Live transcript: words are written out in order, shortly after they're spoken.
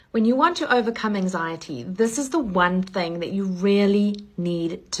When you want to overcome anxiety, this is the one thing that you really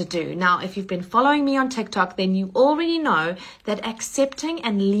need to do. Now, if you've been following me on TikTok, then you already know that accepting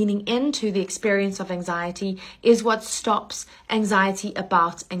and leaning into the experience of anxiety is what stops anxiety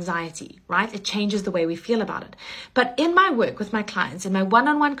about anxiety, right? It changes the way we feel about it. But in my work with my clients, in my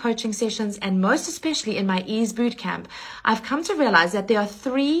one-on-one coaching sessions, and most especially in my Ease Bootcamp, I've come to realize that there are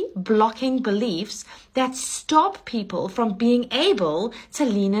 3 blocking beliefs that stop people from being able to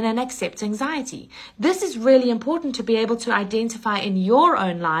lean in and accept anxiety. This is really important to be able to identify in your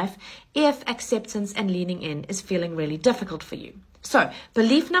own life if acceptance and leaning in is feeling really difficult for you. So,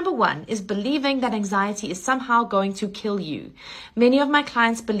 belief number 1 is believing that anxiety is somehow going to kill you. Many of my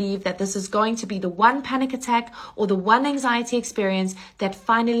clients believe that this is going to be the one panic attack or the one anxiety experience that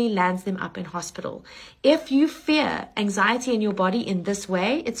finally lands them up in hospital. If you fear anxiety in your body in this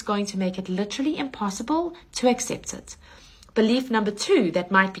way, it's going to make it literally impossible to accept it. Belief number 2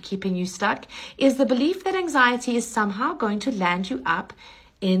 that might be keeping you stuck is the belief that anxiety is somehow going to land you up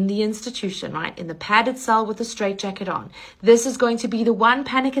in the institution, right? In the padded cell with a straitjacket on. This is going to be the one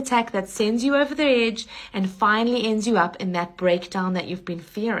panic attack that sends you over the edge and finally ends you up in that breakdown that you've been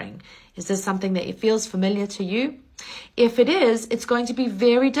fearing. Is this something that feels familiar to you? If it is, it's going to be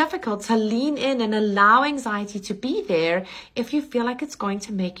very difficult to lean in and allow anxiety to be there if you feel like it's going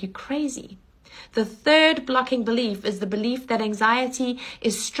to make you crazy. The 3rd blocking belief is the belief that anxiety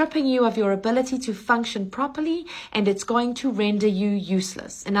is stripping you of your ability to function properly and it's going to render you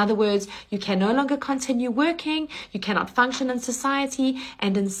useless. In other words, you can no longer continue working, you cannot function in society,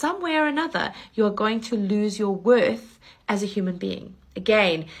 and in some way or another, you're going to lose your worth as a human being.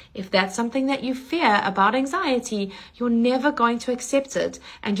 Again, if that's something that you fear about anxiety, you're never going to accept it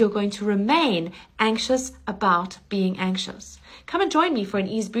and you're going to remain anxious about being anxious. Come and join me for an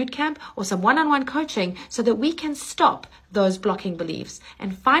Ease Bootcamp or some one-on-one coaching so that we can stop those blocking beliefs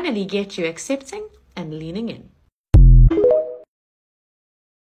and finally get you accepting and leaning in.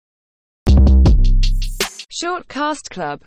 Shortcast Club.